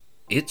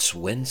It's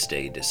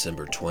Wednesday,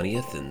 December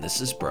 20th, and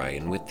this is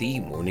Brian with the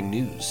Morning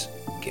News.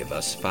 Give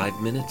us 5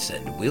 minutes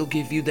and we'll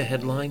give you the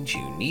headlines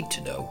you need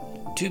to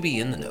know to be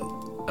in the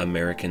know.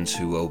 Americans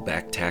who owe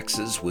back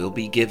taxes will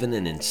be given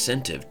an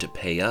incentive to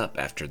pay up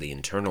after the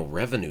Internal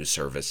Revenue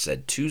Service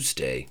said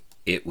Tuesday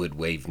it would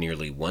waive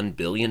nearly $1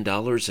 billion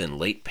in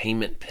late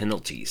payment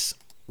penalties.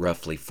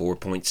 Roughly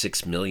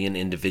 4.6 million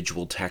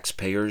individual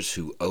taxpayers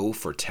who owe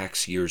for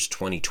tax years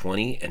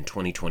 2020 and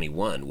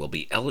 2021 will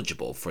be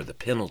eligible for the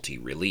penalty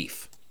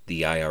relief.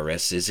 The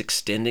IRS is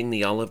extending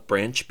the olive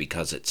branch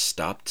because it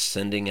stopped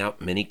sending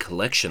out many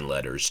collection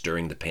letters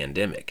during the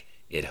pandemic.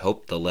 It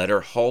hoped the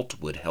letter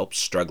halt would help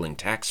struggling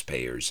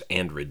taxpayers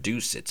and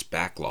reduce its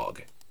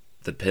backlog.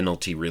 The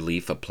penalty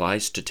relief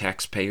applies to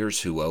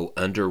taxpayers who owe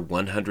under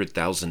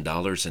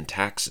 $100,000 in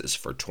taxes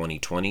for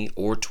 2020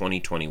 or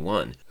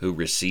 2021 who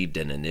received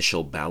an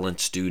initial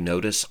balance due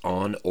notice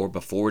on or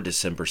before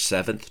December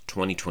 7,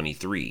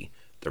 2023.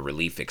 The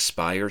relief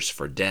expires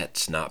for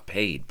debts not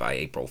paid by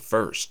April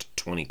 1,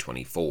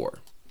 2024.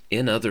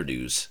 In other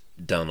news,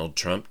 Donald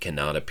Trump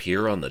cannot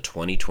appear on the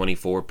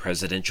 2024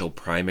 presidential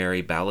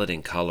primary ballot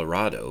in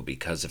Colorado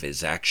because of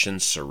his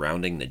actions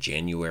surrounding the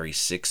January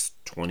 6,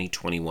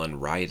 2021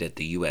 riot at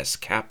the U.S.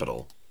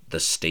 Capitol,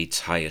 the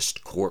state's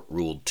highest court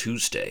ruled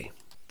Tuesday.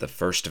 The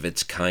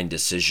first-of-its-kind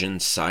decision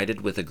sided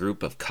with a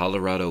group of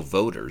Colorado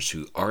voters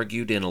who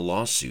argued in a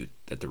lawsuit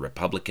that the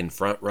Republican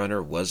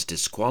frontrunner was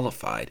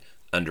disqualified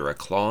under a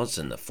clause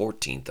in the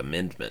 14th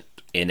Amendment.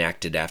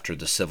 Enacted after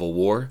the Civil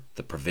War,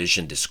 the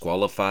provision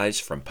disqualifies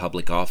from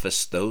public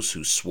office those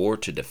who swore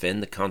to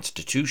defend the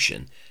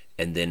Constitution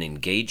and then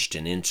engaged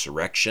in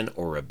insurrection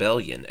or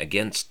rebellion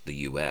against the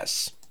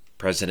U.S.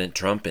 President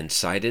Trump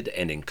incited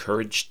and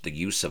encouraged the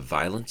use of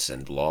violence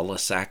and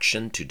lawless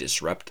action to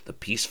disrupt the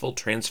peaceful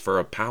transfer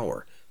of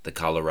power, the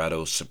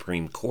Colorado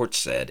Supreme Court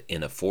said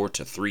in a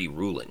 4-3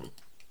 ruling.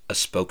 A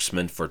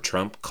spokesman for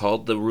Trump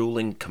called the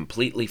ruling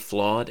completely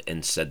flawed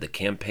and said the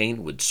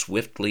campaign would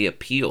swiftly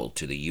appeal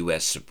to the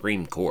U.S.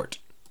 Supreme Court.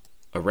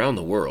 Around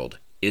the world,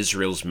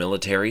 Israel's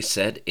military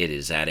said it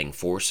is adding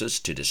forces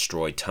to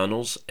destroy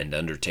tunnels and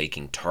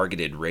undertaking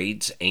targeted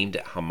raids aimed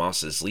at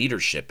Hamas's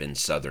leadership in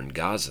southern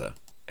Gaza,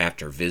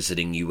 after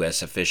visiting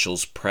U.S.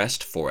 officials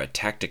pressed for a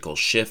tactical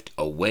shift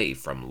away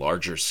from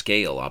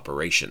larger-scale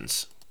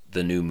operations.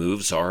 The new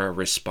moves are a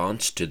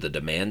response to the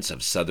demands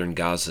of southern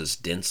Gaza's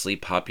densely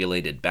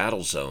populated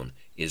battle zone,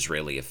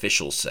 Israeli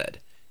officials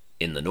said.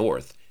 In the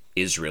north,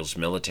 Israel's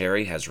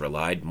military has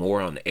relied more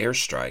on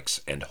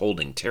airstrikes and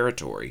holding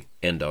territory,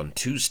 and on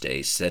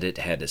Tuesday said it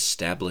had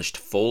established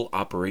full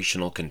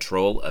operational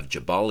control of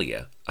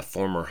Jabalia, a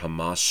former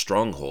Hamas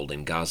stronghold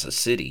in Gaza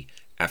City,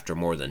 after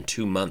more than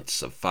 2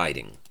 months of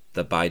fighting.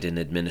 The Biden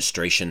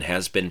administration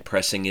has been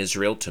pressing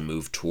Israel to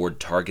move toward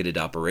targeted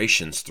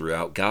operations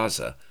throughout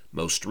Gaza,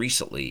 most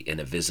recently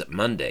in a visit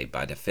Monday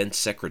by Defense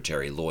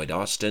Secretary Lloyd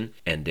Austin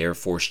and Air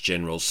Force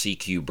General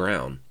C.Q.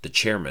 Brown, the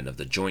chairman of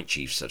the Joint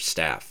Chiefs of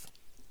Staff.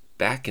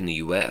 Back in the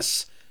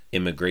U.S.,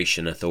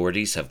 immigration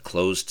authorities have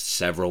closed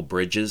several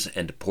bridges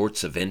and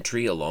ports of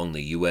entry along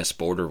the U.S.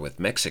 border with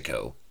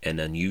Mexico, an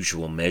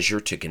unusual measure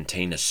to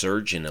contain a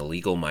surge in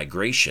illegal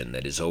migration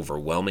that is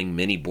overwhelming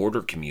many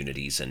border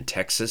communities in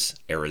Texas,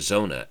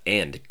 Arizona,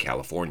 and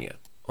California.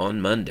 On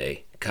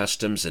Monday,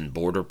 Customs and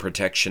Border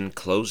Protection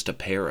closed a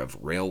pair of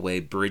railway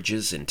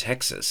bridges in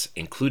Texas,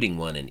 including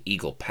one in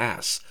Eagle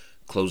Pass,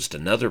 closed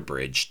another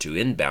bridge to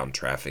inbound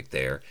traffic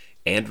there,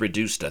 and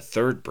reduced a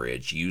third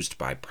bridge used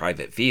by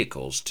private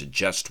vehicles to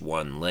just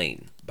one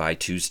lane. By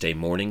Tuesday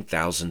morning,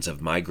 thousands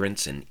of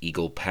migrants in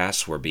Eagle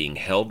Pass were being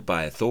held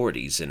by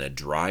authorities in a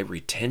dry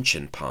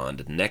retention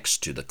pond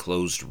next to the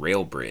closed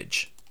rail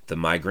bridge. The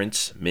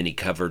migrants, many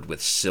covered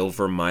with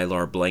silver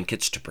mylar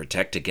blankets to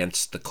protect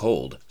against the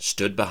cold,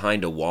 stood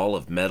behind a wall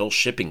of metal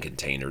shipping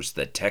containers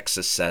that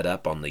Texas set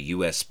up on the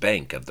U.S.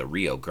 bank of the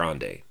Rio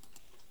Grande.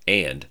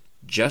 And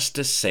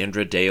Justice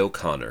Sandra Day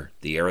O'Connor,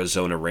 the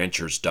Arizona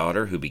rancher's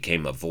daughter who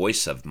became a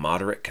voice of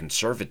moderate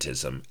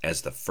conservatism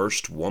as the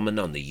first woman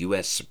on the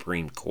U.S.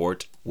 Supreme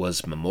Court,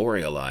 was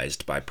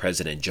memorialized by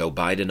President Joe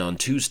Biden on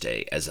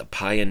Tuesday as a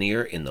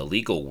pioneer in the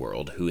legal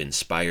world who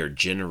inspired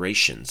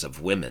generations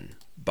of women.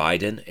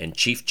 Biden and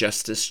Chief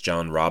Justice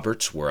John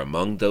Roberts were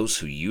among those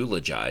who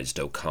eulogized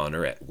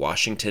O'Connor at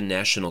Washington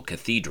National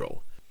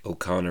Cathedral.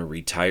 O'Connor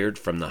retired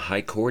from the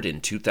High Court in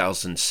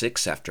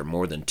 2006 after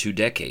more than 2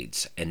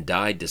 decades and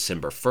died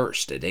December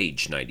 1st at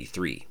age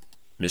 93.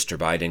 Mr.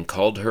 Biden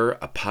called her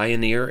a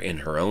pioneer in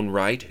her own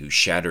right who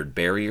shattered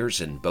barriers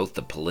in both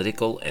the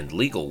political and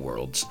legal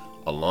worlds,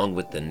 along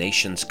with the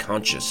nation's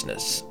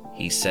consciousness.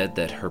 He said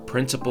that her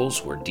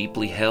principles were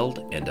deeply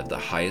held and of the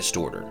highest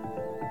order.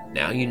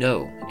 Now you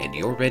know, and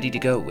you're ready to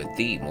go with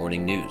The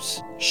Morning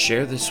News.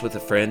 Share this with a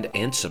friend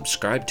and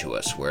subscribe to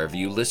us wherever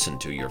you listen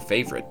to your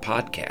favorite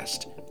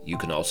podcast. You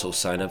can also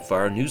sign up for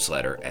our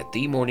newsletter at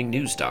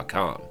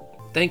themorningnews.com.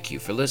 Thank you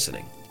for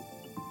listening.